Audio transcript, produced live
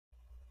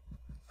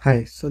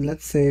Hi, so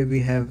let's say we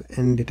have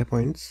n data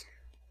points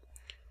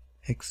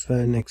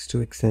x1,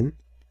 x2, xn,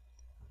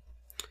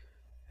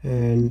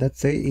 and let's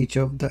say each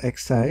of the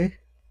xi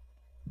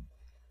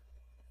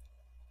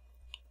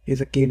is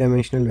a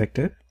k-dimensional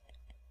vector,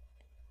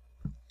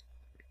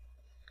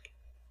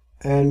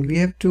 and we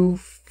have to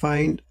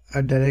find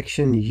a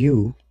direction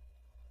u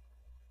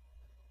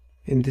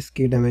in this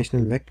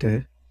k-dimensional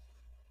vector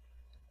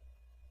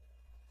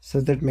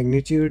such that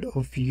magnitude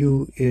of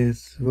u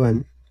is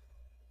 1.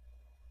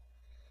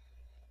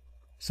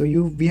 So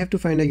we have to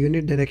find a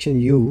unit direction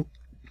u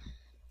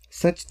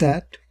such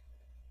that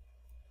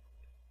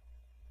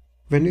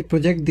when we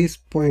project these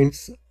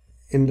points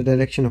in the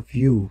direction of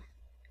u,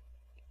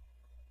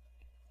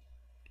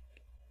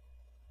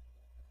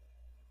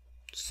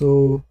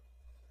 so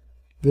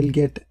we'll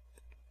get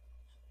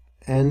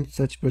n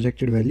such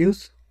projected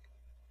values,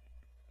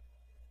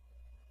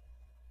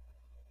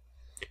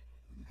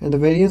 and the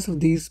variance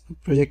of these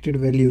projected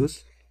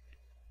values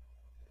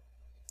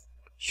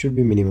should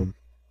be minimum.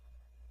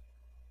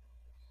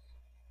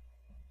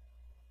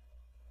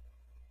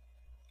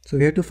 So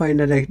we have to find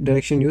a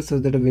direction u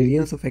such that the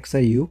variance of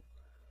xiu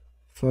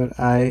for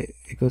I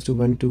equals to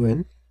 1 to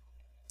n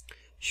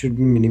should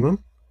be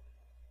minimum,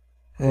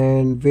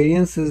 and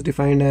variance is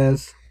defined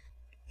as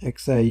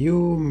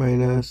xiu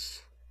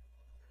minus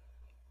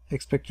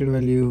expected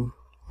value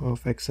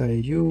of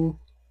xiu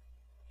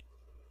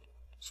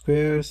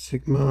square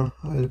sigma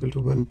I equal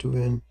to 1 to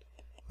n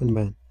 1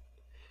 by n.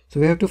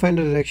 So we have to find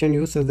a direction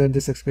u such that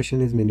this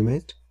expression is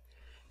minimized,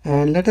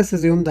 and let us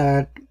assume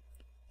that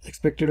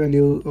expected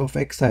value of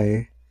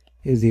xi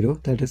is 0,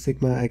 that is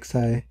sigma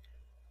xi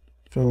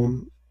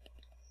from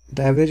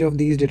the average of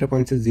these data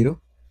points is 0.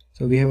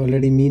 So we have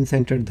already mean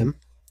centered them,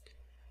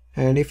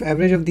 and if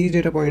average of these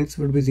data points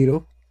would be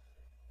 0,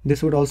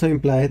 this would also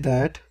imply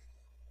that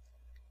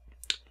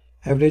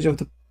average of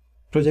the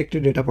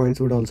projected data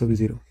points would also be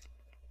 0,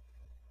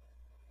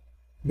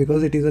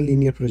 because it is a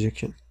linear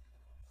projection.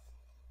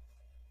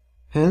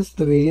 Hence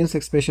the variance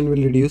expression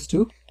will reduce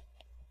to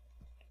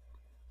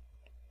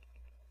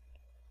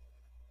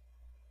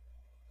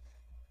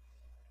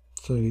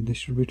this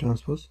should be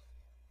transpose,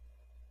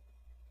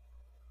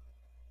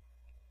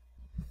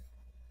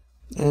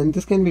 and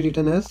this can be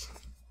written as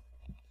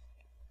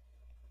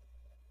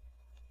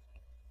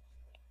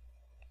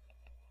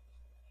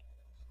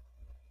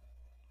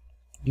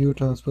u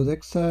transpose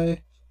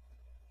xi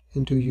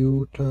into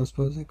u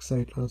transpose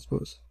xi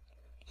transpose.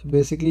 So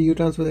basically u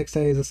transpose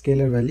xi is a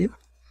scalar value,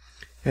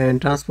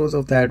 and transpose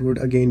of that would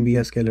again be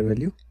a scalar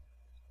value,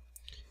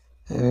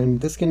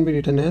 and this can be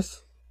written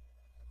as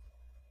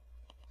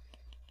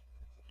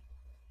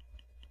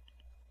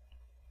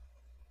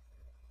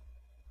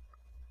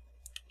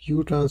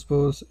u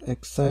transpose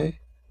xi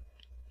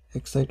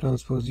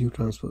transpose u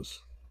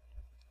transpose,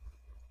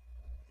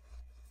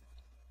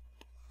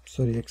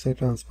 xi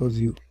transpose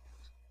u,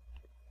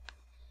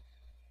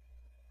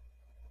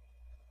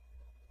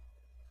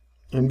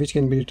 and which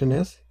can be written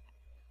as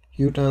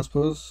u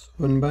transpose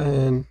 1 by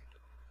n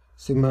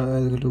sigma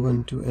I equal to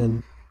 1 to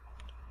n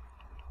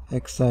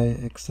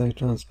xi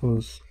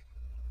transpose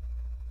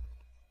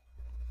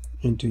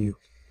into u.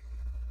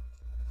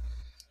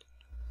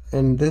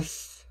 And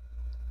this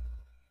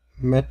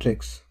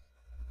matrix,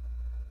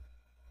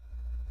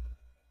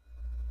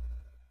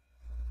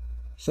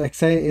 so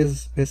xi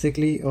is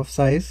basically of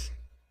size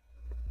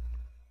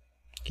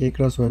k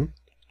cross 1,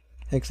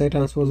 xi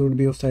transpose would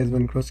be of size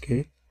 1 cross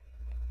k,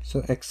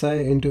 so xi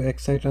into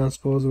xi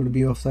transpose would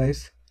be of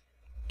size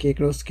k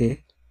cross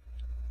k,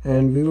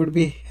 and we would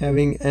be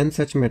having n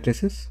such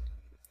matrices,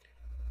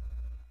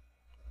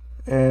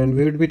 and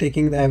we would be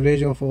taking the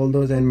average of all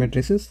those n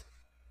matrices,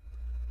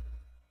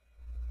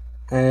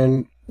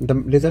 and the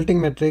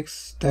resulting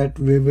matrix that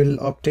we will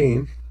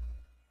obtain,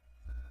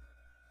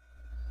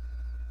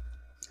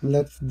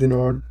 let's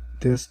denote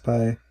this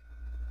by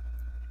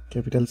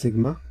capital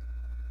sigma.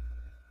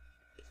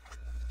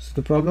 So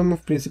the problem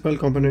of principal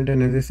component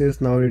analysis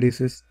now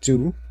reduces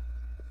to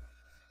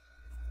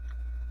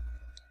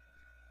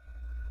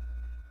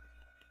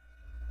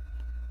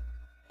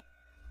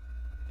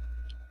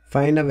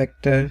find a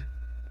vector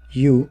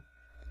u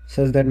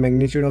such that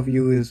magnitude of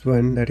u is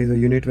 1, that is a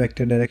unit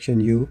vector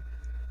direction u,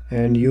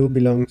 and u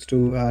belongs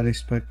to r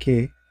raised per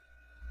k,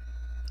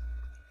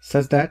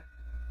 such that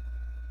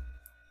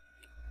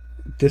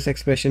this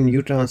expression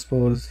u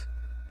transpose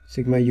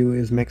sigma u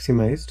is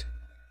maximized,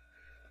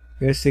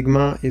 where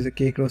sigma is a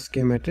k cross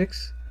k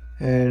matrix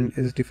and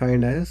is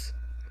defined as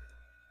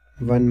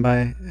 1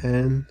 by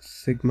n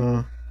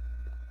sigma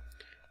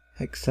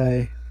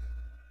xi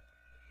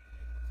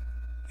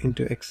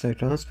into xi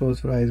transpose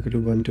for I is equal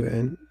to 1 to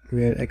n,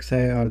 where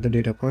xi are the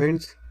data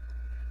points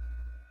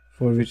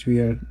for which we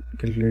are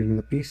calculating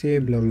the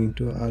PCA belonging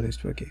to r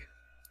raised per k.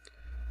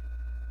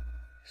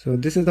 So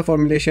this is the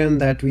formulation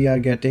that we are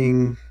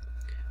getting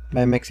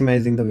by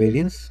maximizing the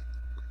variance,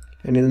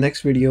 and in the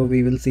next video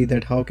we will see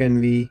that how can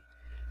we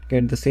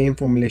get the same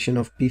formulation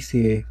of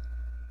PCA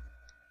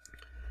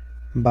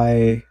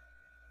by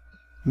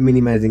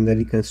minimizing the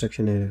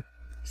reconstruction error.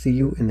 See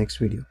you in next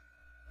video.